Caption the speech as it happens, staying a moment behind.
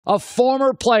A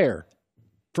former player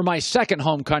for my second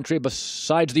home country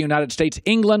besides the United States,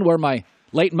 England, where my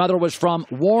late mother was from,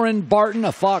 Warren Barton,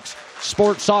 a Fox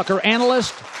Sports soccer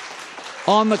analyst,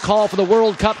 on the call for the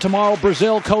World Cup tomorrow,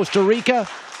 Brazil, Costa Rica.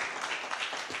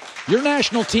 Your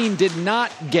national team did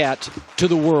not get to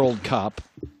the World Cup,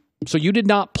 so you did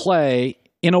not play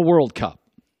in a World Cup.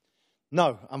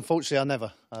 No, unfortunately, I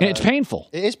never. And it's painful.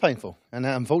 It is painful, and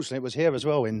unfortunately, it was here as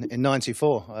well in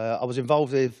 '94. I was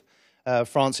involved with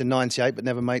France in '98, but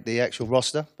never made the actual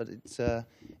roster. But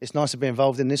it's nice to be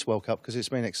involved in this World Cup because it's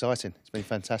been exciting. It's been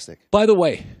fantastic. By the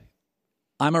way,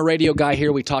 I'm a radio guy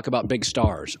here. We talk about big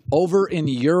stars. Over in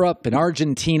Europe and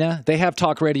Argentina, they have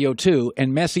talk radio too,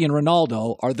 and Messi and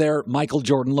Ronaldo are their Michael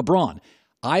Jordan, LeBron.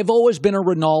 I've always been a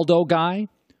Ronaldo guy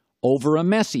over a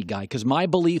Messi guy because my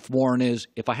belief, Warren, is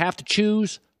if I have to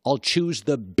choose, I'll choose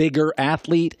the bigger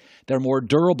athlete. They're more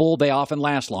durable. They often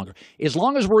last longer. As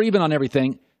long as we're even on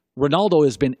everything, Ronaldo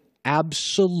has been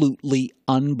absolutely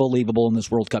unbelievable in this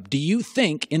World Cup. Do you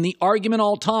think, in the argument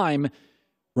all time,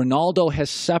 Ronaldo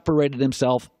has separated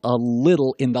himself a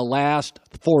little in the last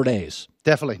 4 days?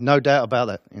 Definitely, no doubt about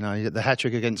that. You know, the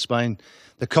hat-trick against Spain,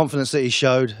 the confidence that he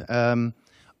showed. I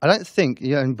don't think,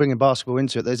 and bringing basketball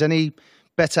into it, there's any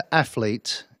better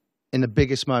athlete in the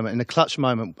biggest moment, in the clutch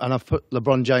moment, and I've put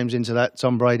LeBron James into that,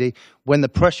 Tom Brady. When the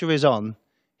pressure is on,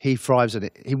 he thrives at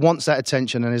it. He wants that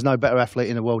attention, and there's no better athlete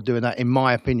in the world doing that, in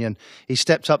my opinion. He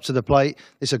stepped up to the plate.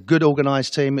 It's a good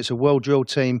organised team. It's a well-drilled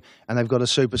team, and they've got a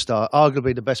superstar,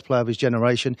 arguably the best player of his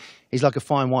generation. He's like a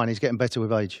fine wine. He's getting better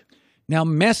with age. Now,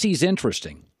 Messi's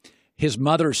interesting. His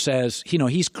mother says,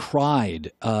 he's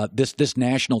cried this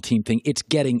national team thing. It's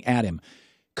getting at him.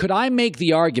 Could I make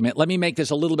the argument, let me make this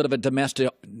a little bit of a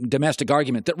domestic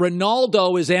argument, that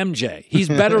Ronaldo is MJ. He's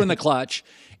better in the clutch,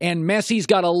 and Messi's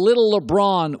got a little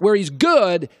LeBron where he's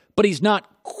good, but he's not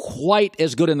quite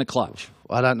as good in the clutch.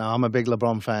 I don't know. I'm a big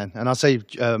LeBron fan, and I see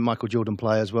Michael Jordan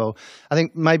play as well. I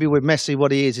think maybe with Messi, what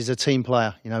he is a team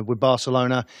player. With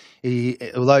Barcelona,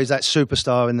 although he's that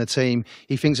superstar in the team,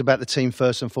 he thinks about the team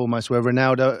first and foremost, where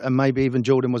Ronaldo and maybe even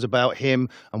Jordan was about him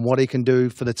and what he can do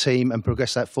for the team and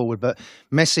progress that forward. But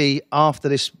Messi, after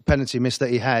this penalty miss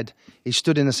that he had, he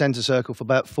stood in the centre circle for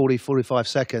about 40, 45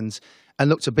 seconds and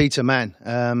looked to beat a man.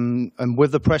 And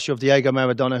with the pressure of Diego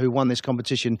Maradona, who won this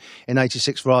competition in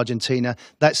 '86 for Argentina,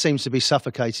 that seems to be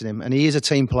suffocating him. And he is a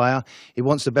team player. He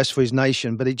wants the best for his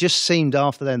nation. But it just seemed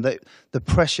after then that the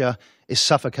pressure is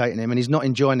suffocating him and he's not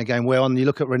enjoying the game. Where on you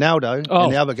look at Ronaldo in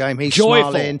the other game, he's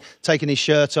joyful, smiling, taking his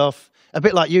shirt off. A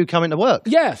bit like you coming to work.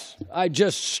 Yes, I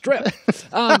just stripped.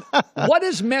 What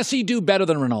does Messi do better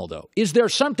than Ronaldo? Is there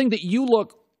something that you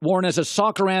look, Warren, as a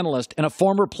soccer analyst and a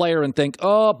former player and think,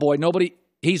 oh boy,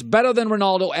 he's better than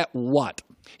Ronaldo at what?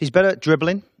 He's better at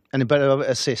dribbling and better at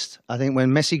assist. I think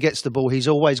when Messi gets the ball, he's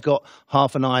always got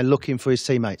half an eye looking for his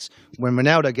teammates. When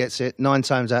Ronaldo gets it, 9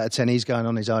 times out of 10, he's going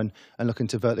on his own and looking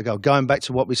to convert the goal. Going back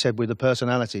to what we said with the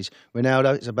personalities,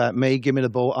 Ronaldo, it's about me, give me the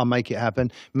ball, I'll make it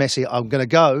happen. Messi, I'm going to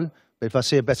go, but if I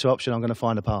see a better option, I'm going to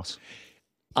find a pass.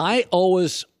 I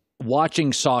always,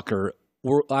 watching soccer,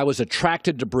 I was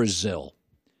attracted to Brazil.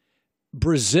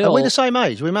 Are we the same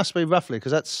age? We must be roughly,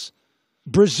 because that's...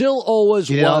 Brazil always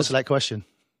you didn't answer that question.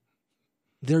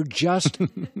 They're just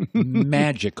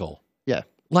magical. Yeah.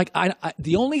 Like,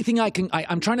 the only thing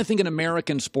I'm trying to think in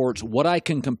American sports, what I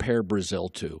can compare Brazil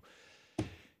to.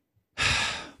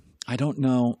 I don't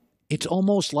know. It's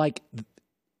almost like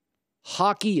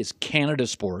hockey is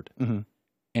Canada's sport,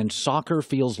 and soccer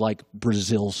feels like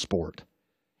Brazil's sport.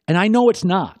 And I know it's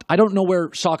not. I don't know where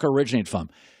soccer originated from.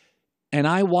 And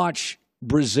I watch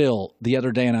Brazil the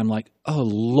other day, and I'm like, oh,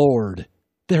 Lord,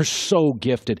 they're so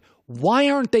gifted. Why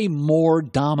aren't they more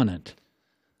dominant?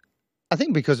 I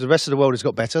think because the rest of the world has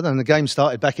got better. And the game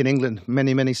started back in England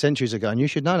many, many centuries ago. And you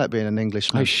should know that being an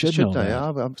Englishman. I should know that.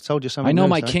 I've told you something. I know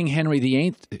my King Henry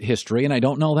VIII history, and I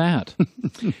don't know that.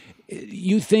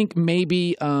 You think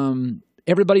maybe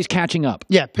everybody's catching up?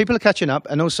 Yeah, people are catching up.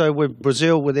 And also with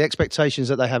Brazil, with the expectations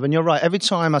that they have. And you're right. Every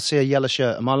time I see a yellow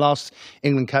shirt, and my last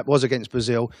England cap was against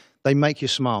Brazil, they make you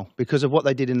smile because of what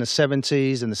they did in the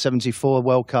 70s and the 74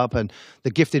 World Cup and the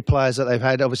gifted players that they've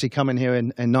had, obviously coming here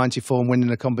in 94 and winning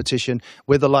the competition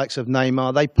with the likes of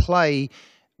Neymar. They play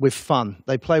with fun.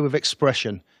 They play with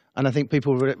expression. And I think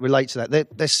people relate to that.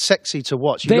 They're sexy to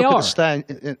watch. You look at the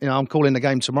stand, I'm calling the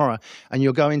game tomorrow, and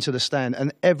you'll go into the stand,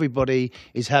 and everybody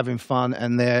is having fun,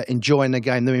 and they're enjoying the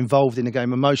game. They're involved in the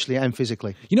game emotionally and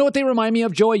physically. You know what they remind me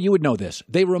of, Joey? You would know this.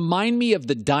 They remind me of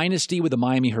the dynasty with the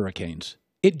Miami Hurricanes.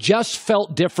 It just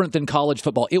felt different than college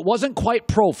football. It wasn't quite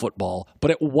pro football,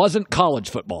 but it wasn't college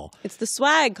football. It's the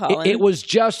swag, Colin. It was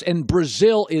just, and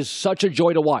Brazil is such a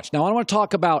joy to watch. Now, I want to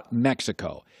talk about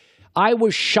Mexico. I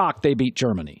was shocked they beat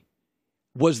Germany.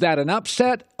 Was that an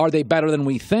upset? Are they better than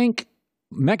we think?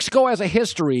 Mexico has a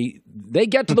history. They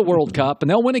get to the World Cup, and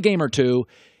they'll win a game or two.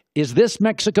 Is this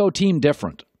Mexico team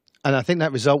different? And I think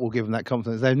that result will give them that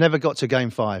confidence. They've never got to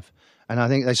game 5. And I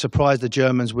think they surprised the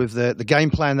Germans with the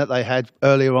game plan that they had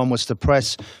earlier on was to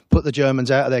press, put the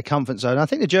Germans out of their comfort zone. I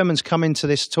think the Germans come into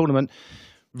this tournament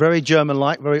very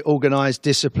German-like, very organised,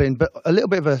 disciplined, but a little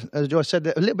bit of a, as Joyce said,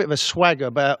 a little bit of a swagger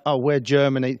about, oh, we're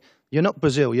Germany. You're not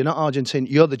Brazil, you're not Argentina,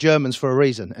 you're the Germans for a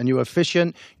reason. And you're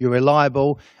efficient, you're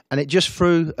reliable, and it just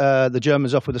threw the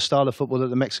Germans off with the style of football that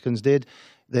the Mexicans did.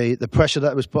 The pressure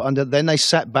that was put under. Then they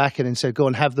sat back and said, go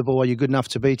and have the ball. Are you good enough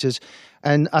to beat us?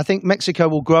 And I think Mexico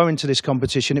will grow into this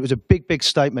competition. It was a big, big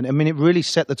statement. I mean, it really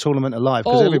set the tournament alive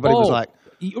because everybody was like...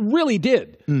 It really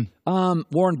did.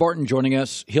 Warren Barton joining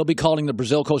us. He'll be calling the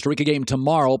Brazil-Costa Rica game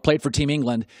tomorrow. Played for Team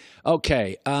England.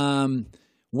 Okay.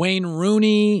 Wayne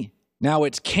Rooney. Now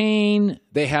it's Kane.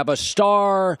 They have a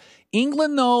star.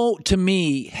 England, though, to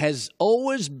me, has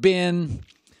always been...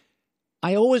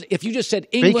 if you just said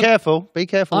England... Be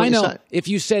careful. I know. If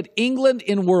you said England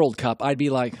in World Cup, I'd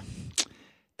be like,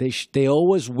 they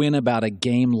always win about a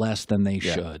game less than they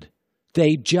should.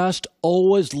 They just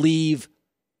always leave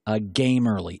a game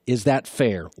early. Is that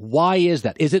fair? Why is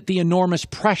that? Is it the enormous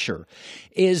pressure?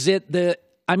 Is it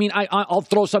I'll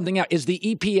throw something out. Is the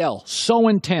EPL so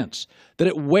intense that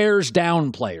it wears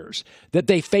down players, that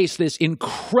they face this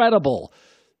incredible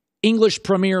English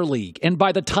Premier League, and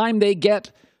by the time they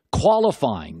get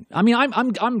qualifying, I mean,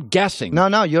 I'm guessing.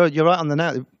 No, you're right on the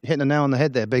nail, hitting the nail on the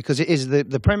head there, because it is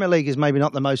the Premier League is maybe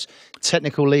not the most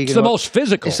technical league. It's the most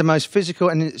physical. It's the most physical,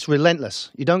 and it's relentless.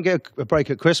 You don't get a break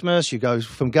at Christmas. You go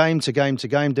from game to game to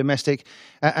game, domestic,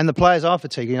 and the players are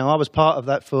fatigued. You know, I was part of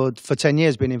that for 10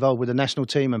 years, being involved with the national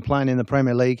team and playing in the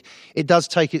Premier League. It does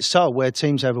take its toll where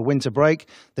teams have a winter break.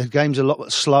 The game's a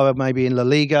lot slower, maybe in La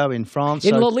Liga in France.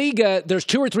 In La Liga, there's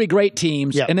 2 or 3 great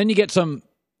teams, and then you get some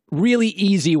really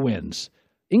easy wins.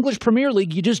 English Premier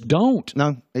League, you just don't.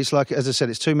 No, it's like, as I said,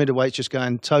 it's 2 middleweights just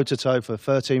going toe-to-toe for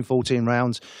 13, 14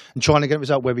 rounds and trying to get a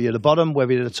result, whether you're the bottom,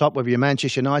 whether you're the top, whether you're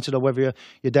Manchester United or whether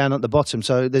you're down at the bottom.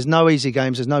 So there's no easy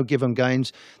games. There's no given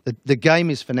games. The game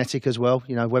is frenetic as well,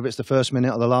 you know, whether it's the first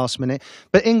minute or the last minute.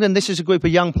 But England, this is a group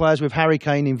of young players with Harry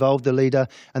Kane involved, the leader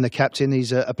and the captain.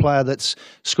 He's a player that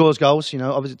scores goals. You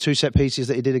know, obviously 2 set pieces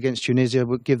that he did against Tunisia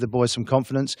would give the boys some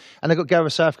confidence. And they've got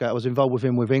Gareth Southgate. I was involved with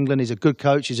him with England. He's a good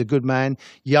coach. He's a good man,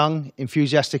 young,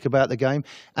 enthusiastic about the game,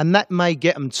 and that may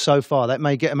get them so far. That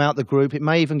may get them out the group. It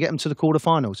may even get them to the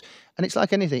quarterfinals. And it's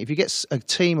like anything. If you get a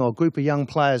team or a group of young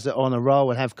players that are on a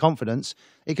roll and have confidence,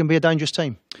 it can be a dangerous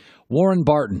team. Warren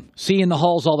Barton, see you in the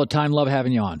halls all the time. Love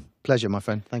having you on. Pleasure, my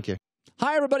friend. Thank you.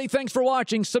 Hi, everybody. Thanks for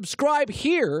watching. Subscribe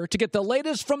here to get the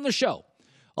latest from the show.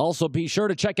 Also, be sure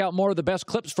to check out more of the best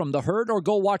clips from The Herd or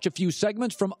go watch a few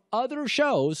segments from other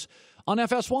shows on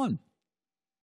FS1.